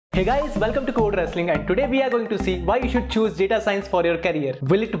Hey guys, welcome to Code Wrestling, and today we are going to see why you should choose data science for your career.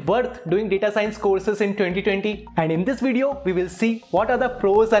 Will it worth doing data science courses in 2020? And in this video, we will see what are the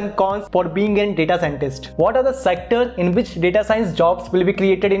pros and cons for being a data scientist. What are the sectors in which data science jobs will be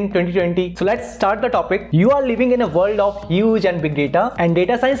created in 2020? So let's start the topic. You are living in a world of huge and big data, and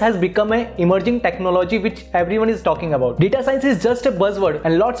data science has become an emerging technology which everyone is talking about. Data science is just a buzzword,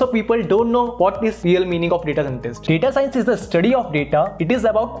 and lots of people don't know what is real meaning of data scientist. Data science is the study of data. It is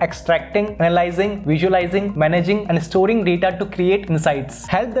about extracting, analyzing, visualizing, managing, and storing data to create insights.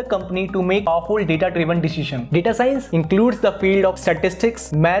 Help the company to make powerful data-driven decisions. Data science includes the field of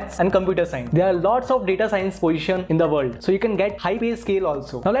statistics, maths, and computer science. There are lots of data science positions in the world, so you can get high pay scale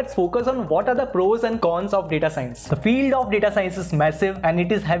also. Now let's focus on what are the pros and cons of data science. The field of data science is massive and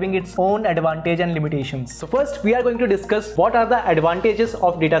it is having its own advantage and limitations. So first, we are going to discuss what are the advantages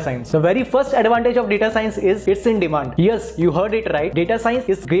of data science. The very first advantage of data science is it's in demand. Yes, you heard it right. Data science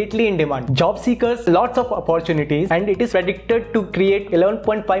is greatly in demand. Job seekers lots of opportunities, and it is predicted to create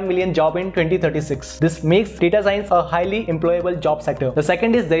 11.5 million jobs in 2036. This makes data science a highly employable job sector. The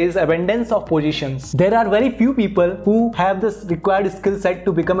second is there is abundance of positions. There are very few people who have this required skill set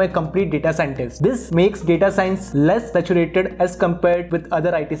to become a complete data scientist. This makes data science less saturated as compared with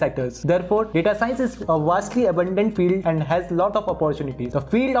other IT sectors. Therefore, data science is a vastly abundant field and has lot of opportunities. The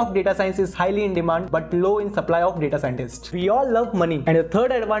field of data science is highly in demand but low in supply of data scientists. We all love money, and the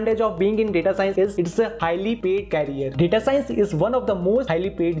third advantage of being in data science is it's a highly paid career. Data science is one of the most highly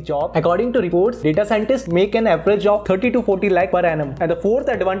paid jobs. According to reports, data scientists make an average of 30 to 40 lakh per annum. And the fourth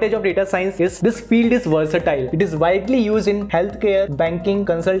advantage of data science is this field is versatile. It is widely used in healthcare, banking,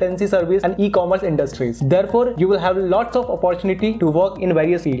 consultancy service, and e-commerce industries. Therefore, you will have lots of opportunity to work in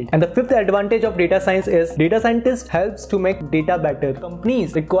various fields. And the fifth advantage of data science is data scientist helps to make data better.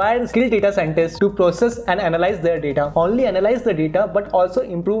 Companies require skilled data scientists to process and analyze their data. Only analyze the data but also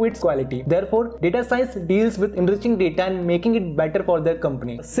improve its quality. Therefore, data science deals with enriching data and making it better for their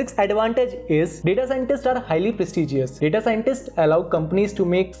company. The sixth advantage is data scientists are highly prestigious. Data scientists allow companies to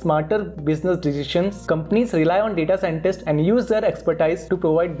make smarter business decisions. Companies rely on data scientists and use their expertise to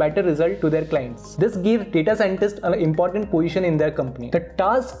provide better results to their clients. This gives data scientists an important position in their company. The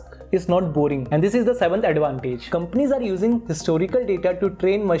task is not boring, and this is the seventh advantage. Companies are using historical data to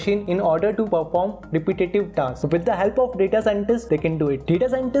train machine in order to perform repetitive tasks. So with the help of data scientists, they can do it. Data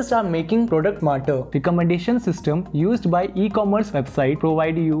scientists are making product smarter. Recommendation system used by e-commerce website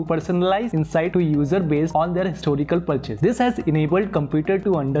provide you personalized insight to user based on their historical purchase. This has enabled computer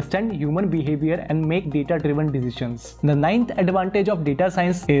to understand human behavior and make data-driven decisions. The ninth advantage of data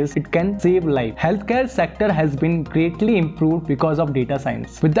science is it can save life. Healthcare sector has been greatly improved because of data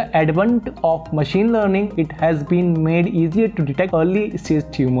science. With the advent of machine learning, it has been made easier to detect early stage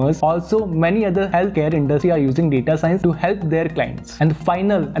tumors. Also, many other healthcare industries are using data science to help their clients. And the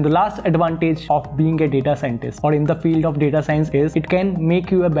final and the last advantage of being a data scientist or in the field of data science is it can make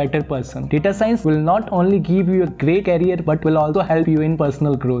you a better person. Data science will not only give you a great career but will also help you in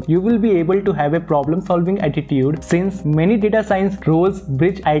personal growth. You will be able to have a problem-solving attitude. Since many data science roles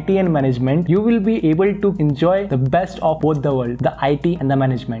bridge IT and management, you will be able to enjoy the best of both the world, the IT and the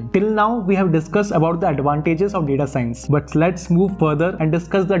management. Till now, we have discussed about the advantages of data science, but let's move further and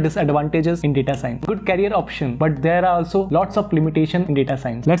discuss the disadvantages in data science. Good career option, but there are also lots of limitations in data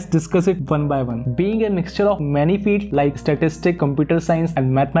science. Let's discuss it one by one. Being a mixture of many fields like statistics, computer science,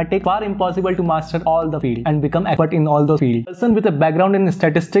 and mathematics, far impossible to master all the fields and become expert in all those fields. A person with a background in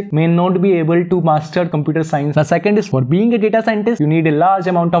statistics may not be able to master computer science. The second is for being a data scientist, you need a large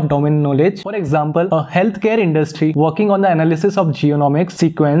amount of domain knowledge. For example, a healthcare industry working on the analysis of genomics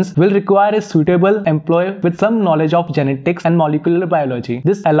sequence will require a suitable employee with some knowledge of genetics and molecular biology.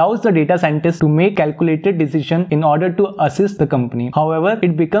 This allows the data scientist to make calculated decisions in order to assist the company. However,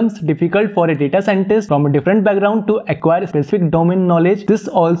 it becomes difficult for a data scientist from a different background to acquire specific domain knowledge. This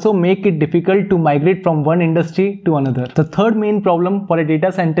also makes it difficult to migrate from one industry to another. The third main problem for a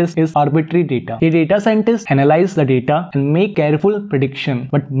data scientist is arbitrary data. A data scientist analyzes the data and make careful prediction,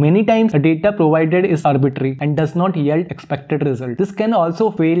 but many times the data provided is arbitrary and does not yield expected result. This can also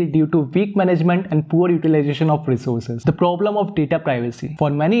fail due to weak management and poor utilization of resources. The problem of data privacy. For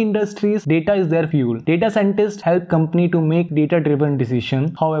many industries, data is their fuel. Data scientists help companies to make data-driven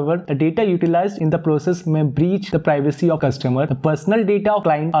decisions. However, the data utilized in the process may breach the privacy of customer. The personal data of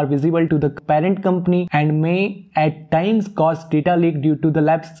clients are visible to the parent company and may at times cause data leak due to the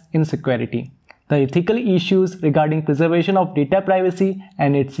lapse in security. The ethical issues regarding preservation of data privacy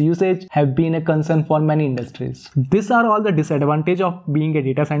and its usage have been a concern for many industries. These are all the disadvantages of being a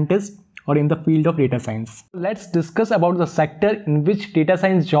data scientist. or in the field of data science. Let's discuss about the sector in which data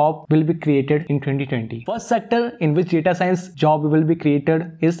science job will be created in 2020. First sector in which data science job will be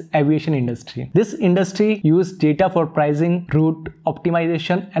created is aviation industry. This industry uses data for pricing, route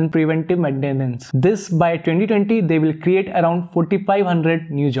optimization and preventive maintenance. This by 2020 they will create around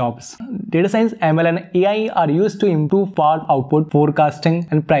 4,500 new jobs. Data science, ML and AI are used to improve part output, forecasting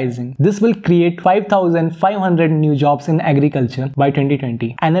and pricing. This will create 5,500 new jobs in agriculture by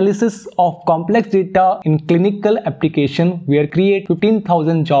 2020. Analysis of complex data in clinical application will create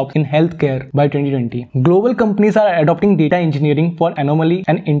 15,000 jobs in healthcare by 2020. Global companies are adopting data engineering for anomaly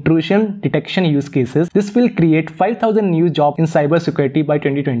and intrusion detection use cases. This will create 5,000 new jobs in cybersecurity by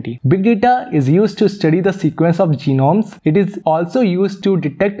 2020. Big data is used to study the sequence of genomes. It is also used to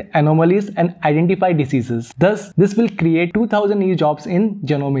detect anomalies and identify diseases. Thus, this will create 2,000 new jobs in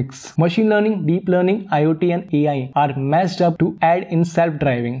genomics. Machine learning, deep learning, IoT and AI are matched up to add in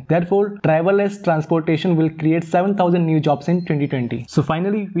self-driving. Therefore, driverless transportation will create 7,000 new jobs in 2020. So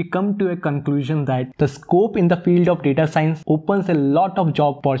finally, we come to a conclusion that the scope in the field of data science opens a lot of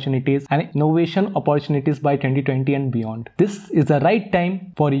job opportunities and innovation opportunities by 2020 and beyond. This is the right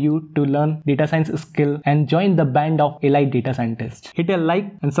time for you to learn data science skill and join the band of elite data scientists. Hit a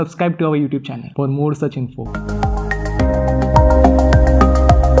like and subscribe to our YouTube channel for more such info.